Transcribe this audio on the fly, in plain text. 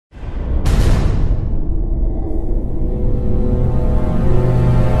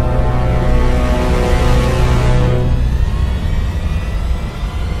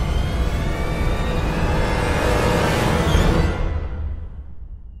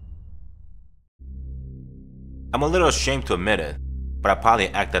I'm a little ashamed to admit it, but I probably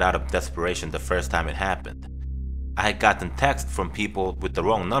acted out of desperation the first time it happened. I had gotten texts from people with the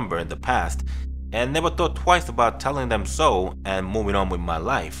wrong number in the past and never thought twice about telling them so and moving on with my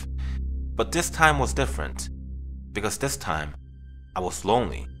life. But this time was different, because this time I was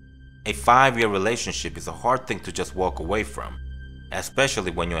lonely. A 5-year relationship is a hard thing to just walk away from,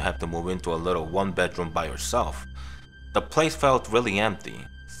 especially when you have to move into a little 1-bedroom by yourself. The place felt really empty,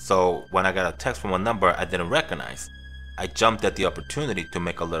 so when I got a text from a number I didn't recognize, I jumped at the opportunity to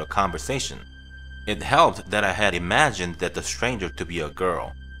make a little conversation. It helped that I had imagined that the stranger to be a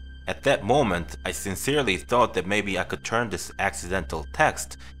girl. At that moment, I sincerely thought that maybe I could turn this accidental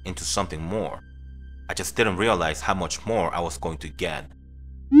text into something more. I just didn't realize how much more I was going to get.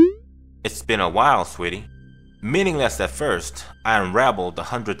 It's been a while, sweetie. Meaningless at first, I unraveled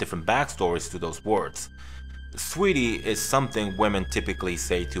 100 different backstories to those words. Sweetie is something women typically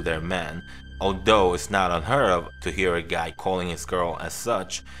say to their men, although it's not unheard of to hear a guy calling his girl as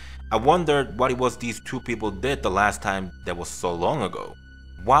such. I wondered what it was these two people did the last time that was so long ago.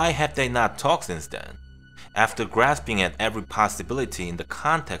 Why have they not talked since then? After grasping at every possibility in the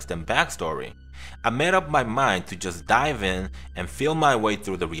context and backstory, I made up my mind to just dive in and feel my way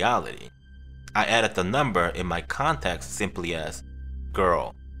through the reality. I added the number in my context simply as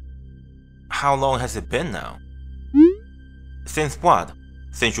girl. How long has it been now? Since what?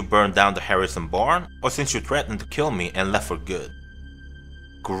 Since you burned down the Harrison barn? Or since you threatened to kill me and left for good?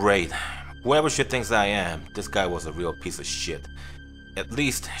 Great. Whoever she thinks I am, this guy was a real piece of shit. At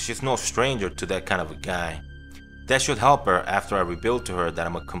least, she's no stranger to that kind of a guy. That should help her after I revealed to her that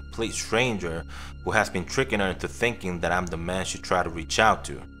I'm a complete stranger who has been tricking her into thinking that I'm the man she tried to reach out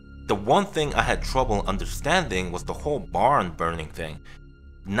to. The one thing I had trouble understanding was the whole barn burning thing.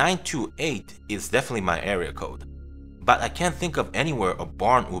 928 is definitely my area code, but I can't think of anywhere a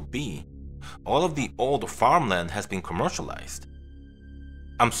barn would be. All of the old farmland has been commercialized.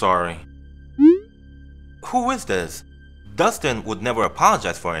 I'm sorry. Who is this? Dustin would never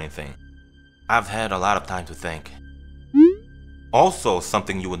apologize for anything. I've had a lot of time to think. Also,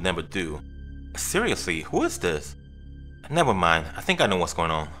 something you would never do. Seriously, who is this? Never mind, I think I know what's going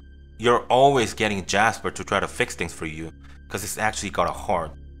on. You're always getting Jasper to try to fix things for you, because it's actually got a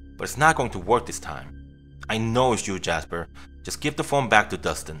heart, but it's not going to work this time. I know it's you, Jasper. Just give the phone back to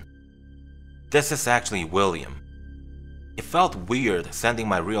Dustin. This is actually William. It felt weird sending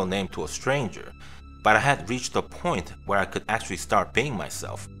my real name to a stranger, but I had reached a point where I could actually start being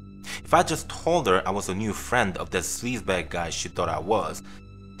myself. If I just told her I was a new friend of that sleazebag guy she thought I was,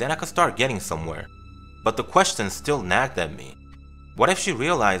 then I could start getting somewhere. But the question still nagged at me. What if she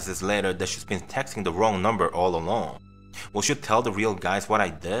realizes later that she's been texting the wrong number all along? Will she tell the real guys what I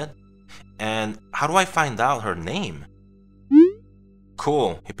did? And how do I find out her name?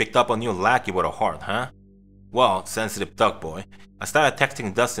 Cool, he picked up on you lackey with a heart, huh? Well, sensitive duck boy, I started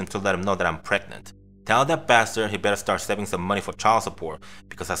texting Dustin to let him know that I'm pregnant. Tell that bastard he better start saving some money for child support,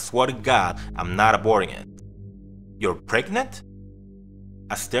 because I swear to God, I'm not aborting it. You're pregnant?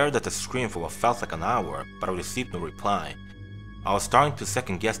 I stared at the screen for what felt like an hour, but I received no reply. I was starting to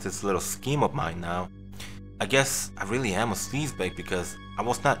second guess this little scheme of mine now. I guess I really am a sleazebag because I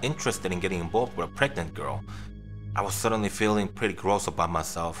was not interested in getting involved with a pregnant girl. I was suddenly feeling pretty gross about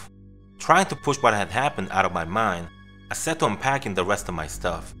myself. Trying to push what had happened out of my mind, I set to unpacking the rest of my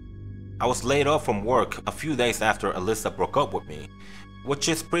stuff. I was laid off from work a few days after Alyssa broke up with me, which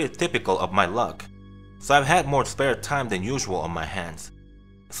is pretty typical of my luck, so I've had more spare time than usual on my hands.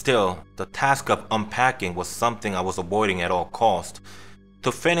 Still, the task of unpacking was something I was avoiding at all costs.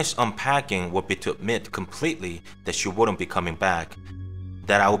 To finish unpacking would be to admit completely that she wouldn't be coming back,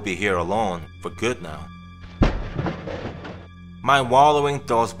 that I would be here alone for good now. My wallowing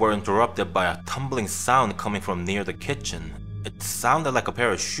thoughts were interrupted by a tumbling sound coming from near the kitchen. It sounded like a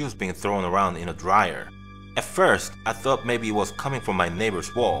pair of shoes being thrown around in a dryer. At first, I thought maybe it was coming from my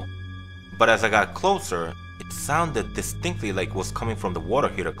neighbor's wall, but as I got closer, it sounded distinctly like it was coming from the water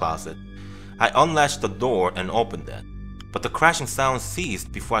heater closet. I unlatched the door and opened it, but the crashing sound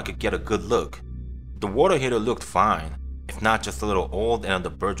ceased before I could get a good look. The water heater looked fine, if not just a little old and on the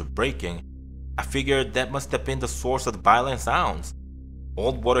verge of breaking. I figured that must have been the source of the violent sounds.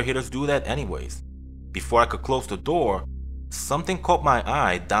 Old water heaters do that anyways. Before I could close the door, something caught my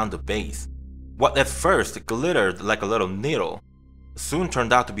eye down the base. What at first glittered like a little needle soon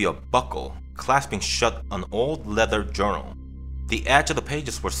turned out to be a buckle clasping shut an old leather journal. The edge of the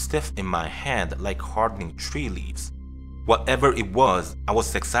pages were stiff in my hand like hardening tree leaves. Whatever it was, I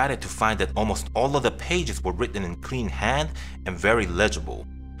was excited to find that almost all of the pages were written in clean hand and very legible.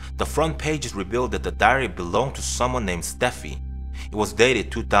 The front pages revealed that the diary belonged to someone named Steffi. It was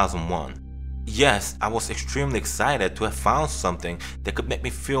dated 2001. Yes, I was extremely excited to have found something that could make me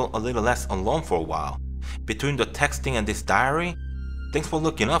feel a little less alone for a while. Between the texting and this diary, things were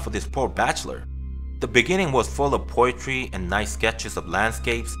looking up for this poor bachelor. The beginning was full of poetry and nice sketches of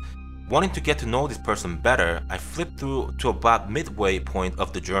landscapes. Wanting to get to know this person better, I flipped through to about midway point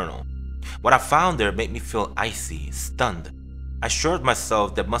of the journal. What I found there made me feel icy, stunned. I assured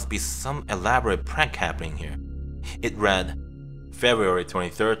myself there must be some elaborate prank happening here. It read, February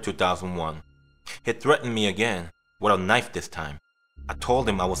 23rd, 2001. He threatened me again, with a knife this time. I told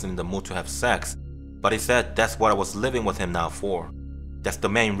him I wasn't in the mood to have sex, but he said that's what I was living with him now for. That's the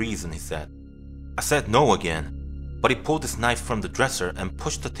main reason, he said. I said no again, but he pulled his knife from the dresser and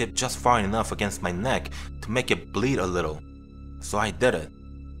pushed the tip just far enough against my neck to make it bleed a little. So I did it.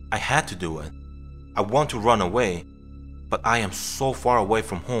 I had to do it. I want to run away, but I am so far away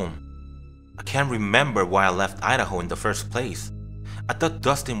from home. I can't remember why I left Idaho in the first place. I thought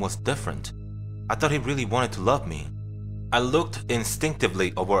Dustin was different. I thought he really wanted to love me. I looked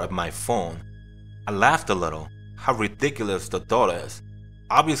instinctively over at my phone. I laughed a little. How ridiculous the thought is.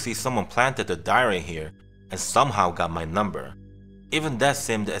 Obviously someone planted the diary here and somehow got my number. Even that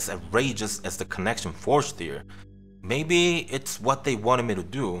seemed as outrageous as the connection forged here. Maybe it's what they wanted me to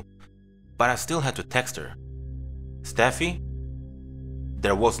do, but I still had to text her. Steffi?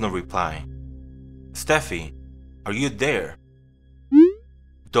 There was no reply. Steffi, are you there?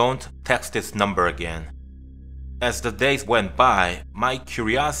 Don't text this number again. As the days went by, my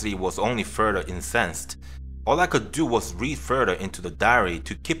curiosity was only further incensed. All I could do was read further into the diary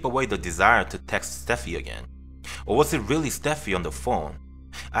to keep away the desire to text Steffi again. Or was it really Steffi on the phone?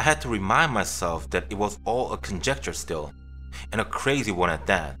 I had to remind myself that it was all a conjecture still, and a crazy one at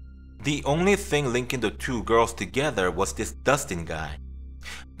that. The only thing linking the two girls together was this Dustin guy.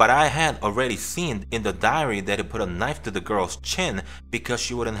 But I had already seen in the diary that he put a knife to the girl's chin because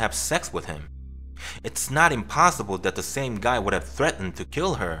she wouldn't have sex with him. It's not impossible that the same guy would have threatened to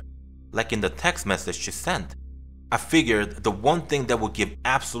kill her, like in the text message she sent. I figured the one thing that would give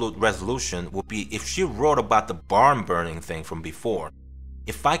absolute resolution would be if she wrote about the barn burning thing from before.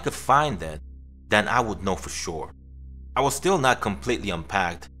 If I could find that, then I would know for sure. I was still not completely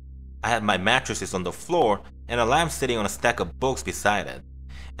unpacked. I had my mattresses on the floor and a lamp sitting on a stack of books beside it.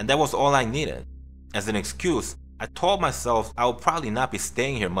 And that was all I needed. As an excuse, I told myself I would probably not be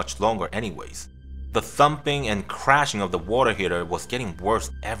staying here much longer anyways. The thumping and crashing of the water heater was getting worse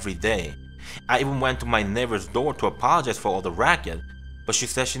every day. I even went to my neighbor's door to apologize for all the racket, but she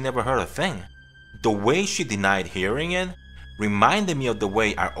said she never heard a thing. The way she denied hearing it reminded me of the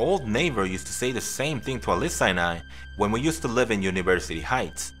way our old neighbor used to say the same thing to Alyssa and I when we used to live in University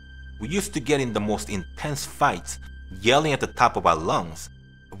Heights. We used to get in the most intense fights, yelling at the top of our lungs.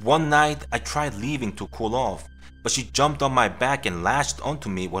 One night, I tried leaving to cool off, but she jumped on my back and lashed onto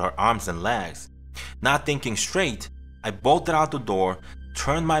me with her arms and legs. Not thinking straight, I bolted out the door,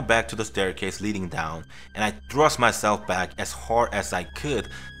 turned my back to the staircase leading down, and I thrust myself back as hard as I could,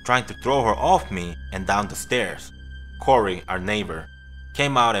 trying to throw her off me and down the stairs. Corey, our neighbor,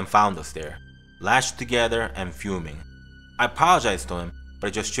 came out and found us there, lashed together and fuming. I apologized to him, but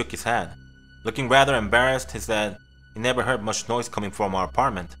he just shook his head. Looking rather embarrassed, he said he never heard much noise coming from our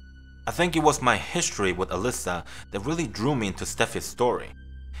apartment. I think it was my history with Alyssa that really drew me into Steffi's story.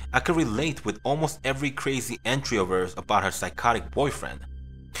 I could relate with almost every crazy entry of hers about her psychotic boyfriend.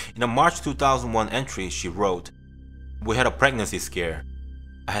 In a March 2001 entry, she wrote, "We had a pregnancy scare.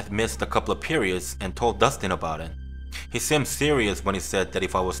 I had missed a couple of periods and told Dustin about it. He seemed serious when he said that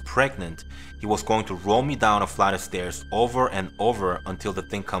if I was pregnant, he was going to roll me down a flight of stairs over and over until the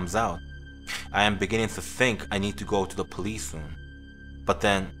thing comes out. I am beginning to think I need to go to the police soon. But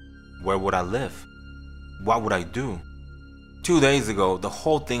then, where would I live? What would I do?" 2 days ago, the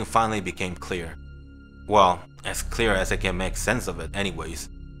whole thing finally became clear. Well, as clear as I can make sense of it anyways.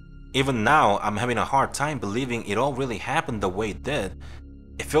 Even now, I'm having a hard time believing it all really happened the way it did.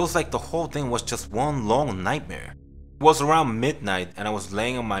 It feels like the whole thing was just one long nightmare. It was around midnight and I was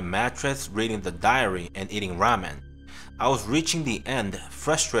laying on my mattress reading the diary and eating ramen. I was reaching the end,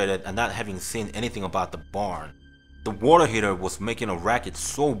 frustrated at not having seen anything about the barn. The water heater was making a racket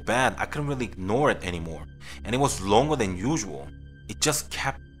so bad I couldn't really ignore it anymore, and it was longer than usual. It just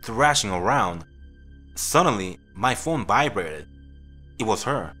kept thrashing around. Suddenly, my phone vibrated. It was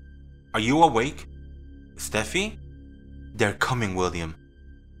her. "Are you awake?" "Steffi?" "They're coming, William."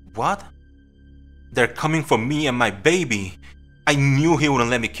 "What?" "They're coming for me and my baby. I knew he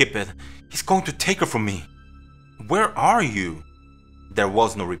wouldn't let me keep it. He's going to take her from me." "Where are you?" There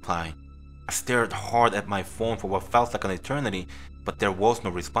was no reply. I stared hard at my phone for what felt like an eternity, but there was no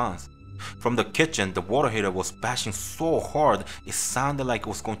response. From the kitchen, the water heater was bashing so hard it sounded like it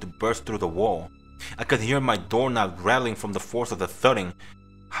was going to burst through the wall. I could hear my doorknob rattling from the force of the thudding.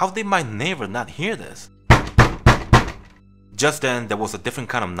 How did my neighbor not hear this? Just then, there was a different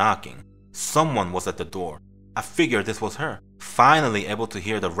kind of knocking. Someone was at the door. I figured this was her. Finally able to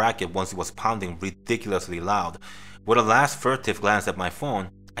hear the racket once it was pounding ridiculously loud. With a last furtive glance at my phone,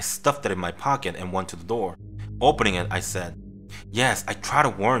 I stuffed it in my pocket and went to the door. Opening it, I said, "Yes, I tried to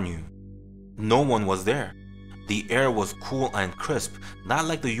warn you." No one was there. The air was cool and crisp, not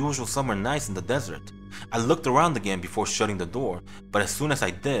like the usual summer nights in the desert. I looked around again before shutting the door, but as soon as I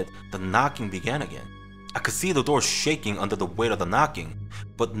did, the knocking began again. I could see the door shaking under the weight of the knocking,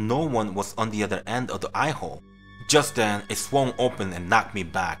 but no one was on the other end of the eye hole. Just then, it swung open and knocked me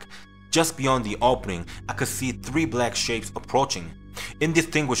back. Just beyond the opening, I could see 3 black shapes approaching.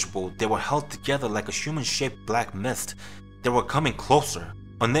 Indistinguishable, they were held together like a human-shaped black mist. They were coming closer.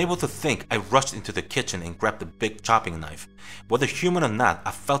 Unable to think, I rushed into the kitchen and grabbed a big chopping knife. Whether human or not,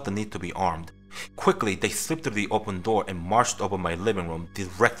 I felt the need to be armed. Quickly, they slipped through the open door and marched over my living room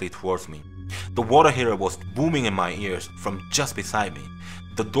directly towards me. The water heater was booming in my ears from just beside me.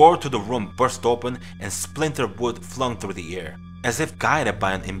 The door to the room burst open and splintered wood flung through the air. As if guided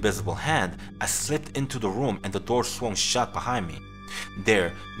by an invisible hand, I slipped into the room and the door swung shut behind me.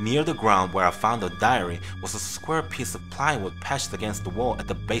 There, near the ground where I found the diary, was a square piece of plywood patched against the wall at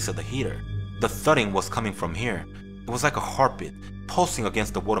the base of the heater. The thudding was coming from here. It was like a heartbeat, pulsing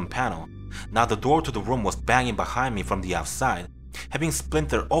against the wooden panel. Now the door to the room was banging behind me from the outside. Having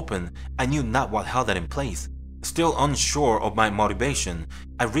splintered open, I knew not what held it in place. Still unsure of my motivation,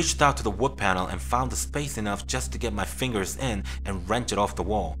 I reached out to the wood panel and found the space enough just to get my fingers in and wrench it off the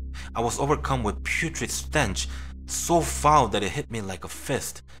wall. I was overcome with putrid stench, so foul that it hit me like a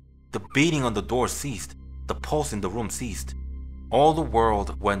fist. The beating on the door ceased. The pulse in the room ceased. All the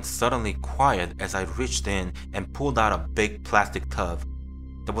world went suddenly quiet as I reached in and pulled out a big plastic tub.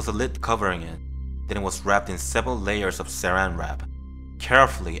 There was a lid covering it. Then it was wrapped in several layers of saran wrap.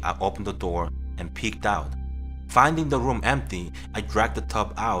 Carefully, I opened the door and peeked out. Finding the room empty, I dragged the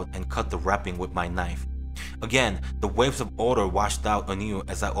tub out and cut the wrapping with my knife. Again, the waves of odor washed out anew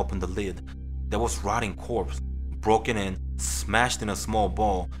as I opened the lid. There was rotting corpse, broken in, smashed in a small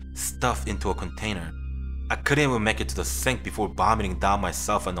ball, stuffed into a container. I couldn't even make it to the sink before vomiting down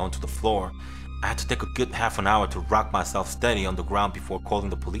myself and onto the floor. I had to take a good half an hour to rock myself steady on the ground before calling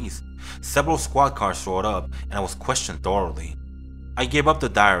the police. Several squad cars showed up and I was questioned thoroughly. I gave up the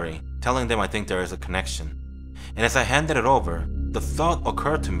diary, telling them I think there is a connection. And as I handed it over, the thought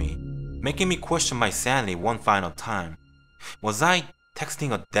occurred to me, making me question my sanity one final time. Was I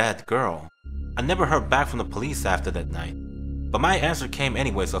texting a dead girl? I never heard back from the police after that night, but my answer came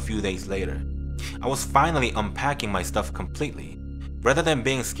anyways a few days later. I was finally unpacking my stuff completely. Rather than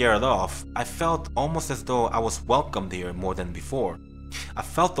being scared off, I felt almost as though I was welcomed here more than before. I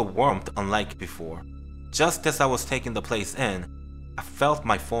felt the warmth unlike before. Just as I was taking the place in, I felt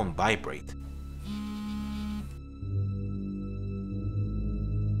my phone vibrate.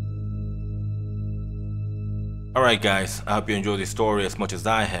 Alright guys, I hope you enjoyed this story as much as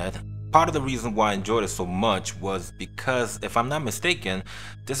I had. Part of the reason why I enjoyed it so much was because, if I'm not mistaken,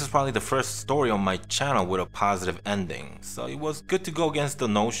 this is probably the first story on my channel with a positive ending, so it was good to go against the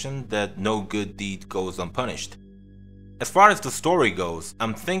notion that no good deed goes unpunished. As far as the story goes,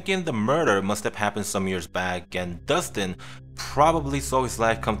 I'm thinking the murder must have happened some years back and Dustin probably saw his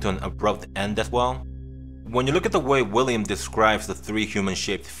life come to an abrupt end as well. When you look at the way William describes the 3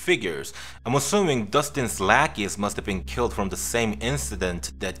 human-shaped figures, I'm assuming Dustin's lackeys must have been killed from the same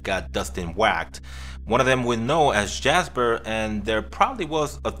incident that got Dustin whacked. One of them we know as Jasper, and there probably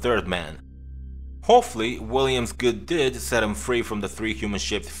was a 3rd man. Hopefully, William's good deed set him free from the 3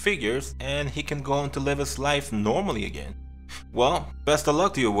 human-shaped figures, and he can go on to live his life normally again. Well, best of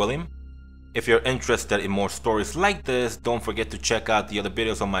luck to you, William. If you're interested in more stories like this, don't forget to check out the other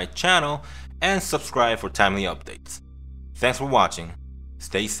videos on my channel and subscribe for timely updates. Thanks for watching.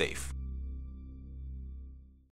 Stay safe.